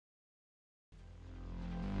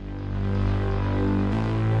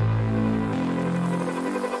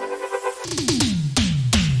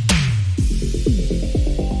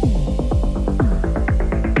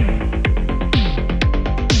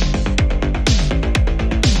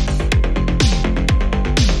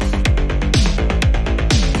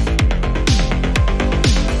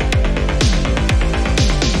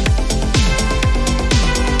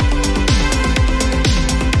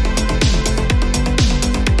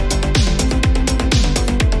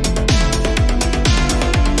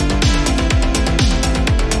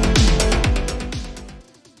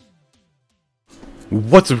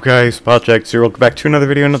What's up guys, Project here, welcome back to another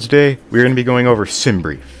video, and today we're going to be going over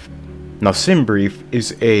Simbrief. Now Simbrief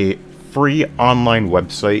is a free online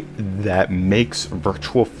website that makes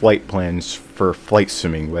virtual flight plans for flight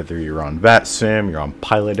simming, whether you're on VATSIM, you're on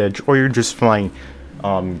Pilot Edge, or you're just flying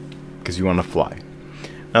because you want to fly.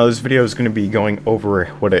 Now this video is going to be going over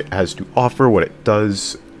what it has to offer, what it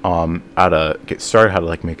does, how to get started, how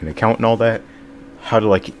to make an account and all that, how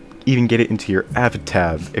to even get it into your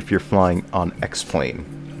avitab if you're flying on Xplane.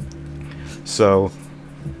 So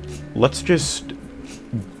let's just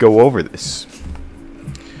go over this.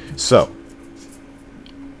 So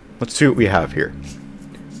let's see what we have here.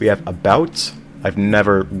 We have About. I've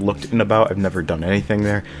never looked in About. I've never done anything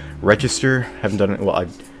there. Register. Haven't done it. Well,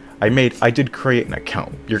 I did create an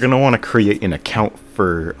account. You're gonna want to create an account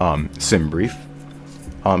for Simbrief.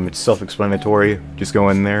 It's self-explanatory. Just go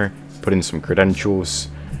in there, put in some credentials,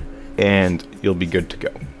 and you'll be good to go.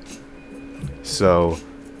 So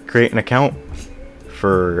create an account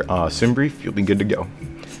for Simbrief, you'll be good to go.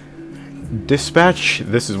 Dispatch,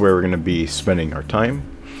 this is where we're going to be spending our time.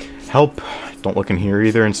 Help, don't look in here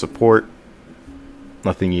either, and support,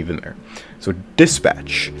 nothing even there. So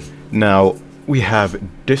dispatch, now we have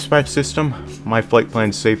dispatch system, my flight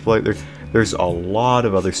plan, safe flight, there's a lot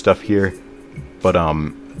of other stuff here, but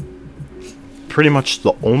pretty much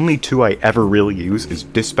the only two I ever really use is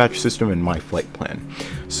dispatch system and my flight plan.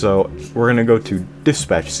 So we're gonna go to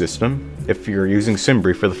dispatch system. If you're using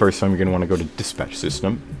Simbrief for the first time, you're gonna want to go to dispatch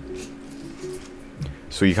system.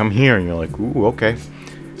 So you come here and you're like, ooh, okay.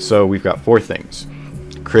 So we've got four things: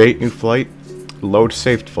 create new flight, load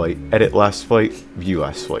saved flight, edit last flight, view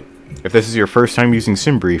last flight. If this is your first time using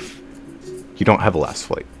Simbrief, you don't have a last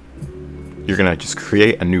flight. You're gonna just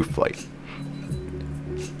create a new flight.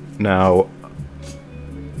 Now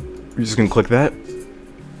we're just gonna click that.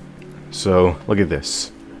 So look at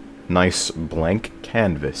this nice blank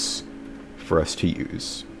canvas for us to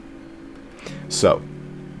use. So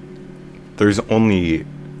there's only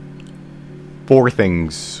five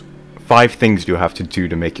things you have to do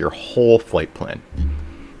to make your whole flight plan.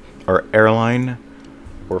 Our airline,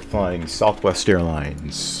 we're flying Southwest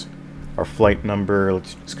Airlines. Our flight number,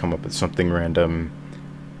 let's just come up with something random.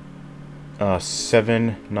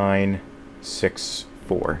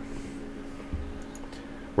 7964.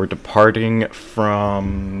 We're departing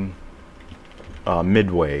from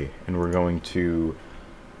Midway, and we're going to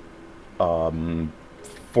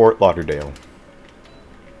Fort Lauderdale.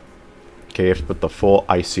 Okay, you have to put the full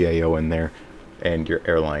ICAO in there, and your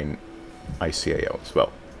airline ICAO as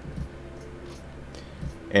well.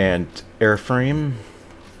 And airframe,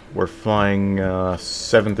 we're flying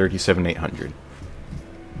 737-800.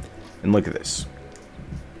 And look at this.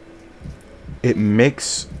 It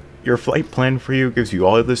makes your flight plan for you, gives you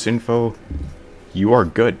all of this info. You are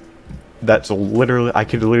good. That's literally, I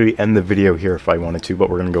could literally end the video here if I wanted to,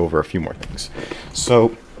 but we're going to go over a few more things.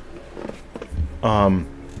 So,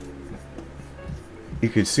 you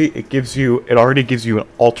can see it already gives you an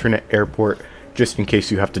alternate airport just in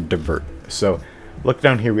case you have to divert. So, look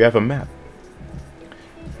down here, we have a map.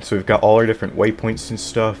 So we've got all our different waypoints and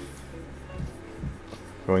stuff.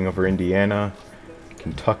 Going over Indiana,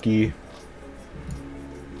 Kentucky,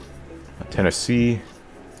 Tennessee,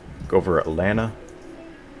 go over Atlanta,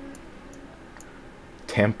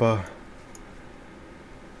 Tampa,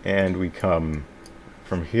 and we come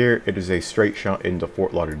from here. It is a straight shot into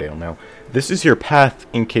Fort Lauderdale. Now, this is your path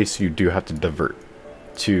in case you do have to divert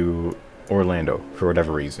to Orlando for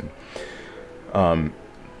whatever reason.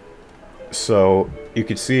 So you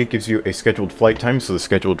can see it gives you a scheduled flight time. So the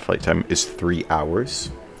scheduled flight time is 3 hours.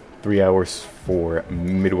 3 hours for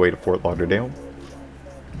Midway to Fort Lauderdale.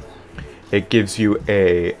 It gives you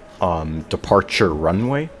a departure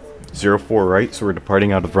runway, 04 right. So we're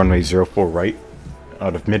departing out of runway 04 right,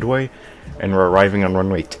 out of Midway, and we're arriving on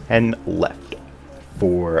runway 10 left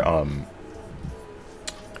for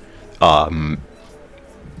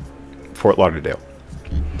Fort Lauderdale.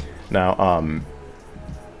 Now,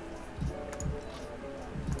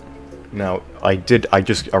 Now, I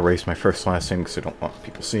just erased my first and last name because I don't want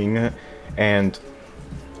people seeing it. And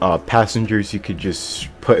passengers, you could just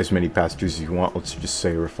put as many passengers as you want. Let's just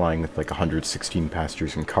say we're flying with 116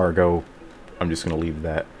 passengers in cargo. I'm just going to leave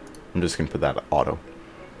that. I'm just going to put that at auto.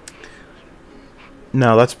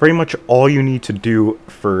 Now, that's pretty much all you need to do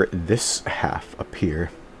for this half up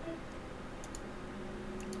here.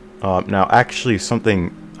 Now, actually,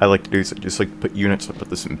 something I like to do is I just put units. I put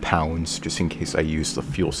this in pounds just in case I use the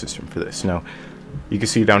fuel system for this. Now, you can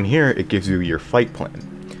see down here it gives you your flight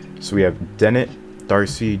plan. So we have Dennett,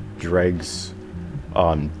 Darcy, Dregs,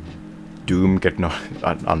 Doom.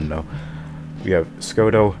 I don't know. We have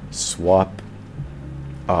Skodo, Swap,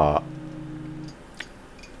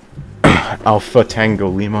 Alpha Tango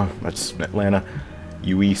Lima, that's Atlanta,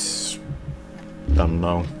 US, I don't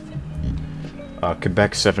know,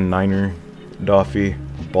 Quebec 79er, Doffy,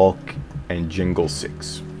 Bulk, and Jingle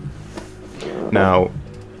 6. Now,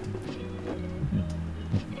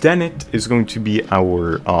 Dennett is going to be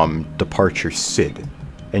our departure Sid,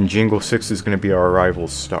 and Jingle 6 is going to be our arrival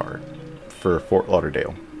star for Fort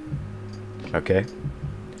Lauderdale. Okay?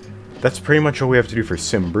 That's pretty much all we have to do for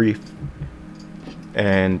Simbrief.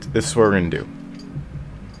 And this is what we're going to do.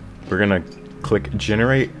 We're going to click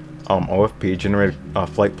generate OFP, generate a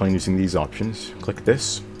flight plan using these options. Click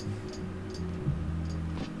this.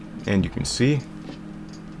 And you can see.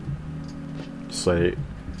 Just let it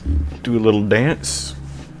do a little dance.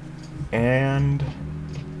 And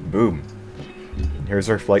boom. Here's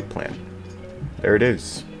our flight plan. There it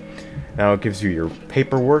is. Now it gives you your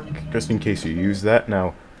paperwork, just in case you use that.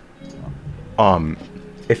 Now,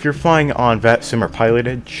 if you're flying on VATSIM or Pilot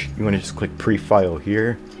Edge, you want to just click pre-file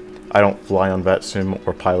here. I don't fly on VATSIM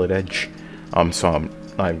or Pilot Edge, so I'm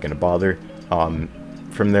not even going to bother.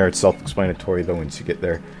 From there, it's self-explanatory though once you get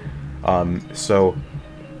there. So,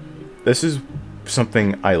 this is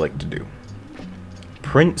something I like to do.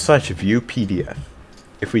 Print/view PDF.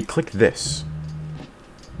 If we click this,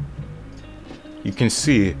 you can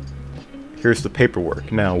see, here's the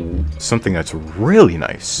paperwork. Now, something that's really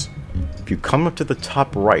nice. If you come up to the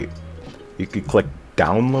top right, you can click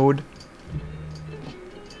download.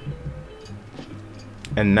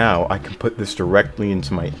 And now I can put this directly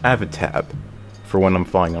into my avitab for when I'm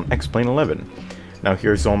flying on Xplane11. Now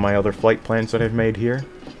here's all my other flight plans that I've made here.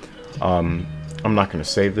 I'm not going to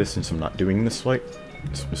save this since I'm not doing this flight.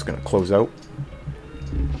 So I'm just going to close out.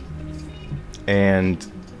 And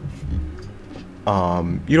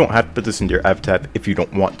you don't have to put this into your avitab if you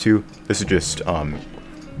don't want to. This is just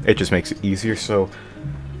it just makes it easier. So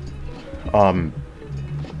to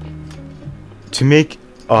make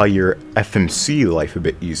your FMC life a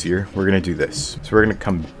bit easier, we're gonna do this. So we're gonna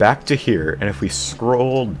come back to here, and if we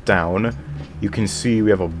scroll down, you can see we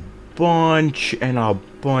have a bunch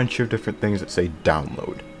of different things that say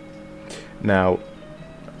download. Now,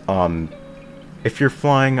 if you're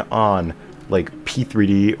flying on like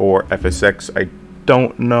P3D or FSX, I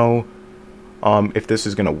don't know if this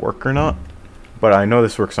is gonna work or not, but I know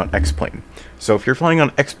this works on Xplane. So if you're flying on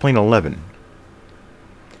Xplane11,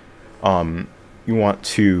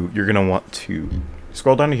 you're gonna want to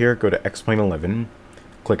scroll down to here, go to Xplane11,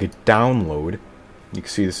 click it download. You can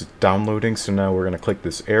see this is downloading, so now we're gonna click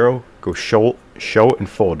this arrow, go show in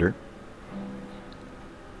folder,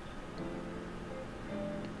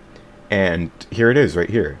 and here it is right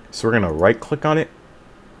here. So we're gonna right click on it,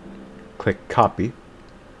 click copy,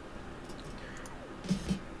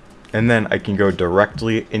 and then I can go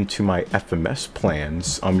directly into my FMS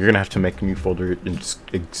plans. You're gonna have to make a new folder and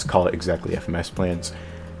just call it exactly FMS plans,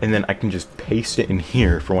 and then I can just paste it in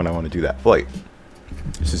here for when I want to do that flight.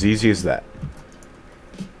 It's as easy as that.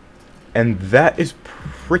 And that is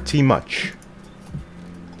pretty much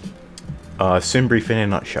Simbrief in a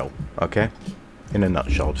nutshell. Okay, in a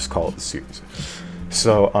nutshell, I'll just call it the series.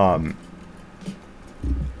 So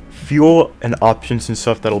fuel and options and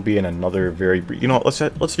stuff, that'll be in another very brief. You know what,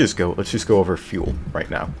 let's just go over fuel right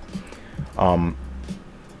now.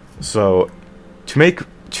 So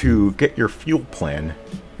to get your fuel plan,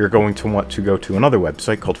 you're going to want to go to another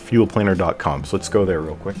website called fuelplanner.com. So let's go there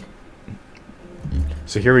real quick.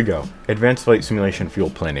 So here we go. Advanced Flight Simulation Fuel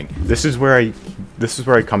Planning. This is where I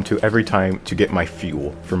come to every time to get my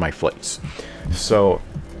fuel for my flights. So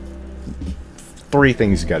 3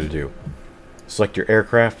 things you got to do. Select your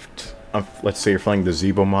aircraft. Let's say you're flying the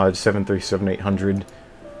Zebo mod 737-800.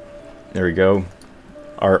 There we go.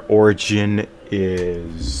 Our origin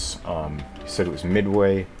is, you said it was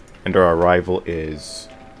Midway, and our arrival is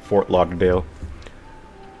Fort Lauderdale.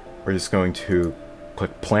 We're just going to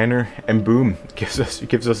click planner, and boom, it gives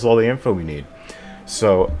us all the info we need.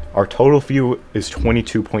 So our total fuel is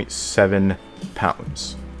 22.7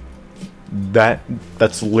 pounds.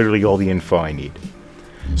 That's literally all the info I need.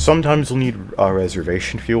 Sometimes we'll need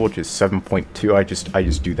reservation fuel, which is 7.2. I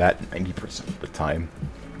just do that 90% of the time.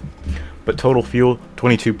 But total fuel,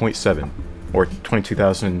 22.7, or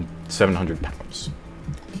 22,700 pounds.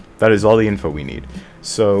 That is all the info we need.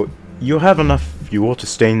 So you'll have enough fuel to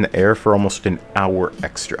stay in the air for almost an hour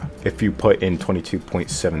extra if you put in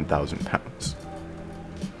 22.7 thousand pounds.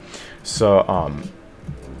 So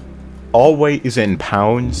all weight is in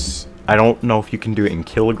pounds. I don't know if you can do it in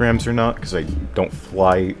kilograms or not, because I don't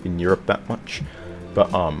fly in Europe that much.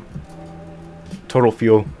 But total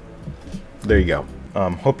fuel, there you go.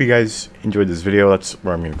 Hope you guys enjoyed this video. That's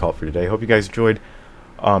what I'm going to call it for today. Hope you guys enjoyed.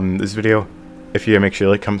 on this video. If you make sure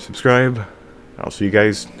you like, comment, subscribe. I'll see you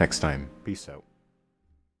guys next time. Peace out.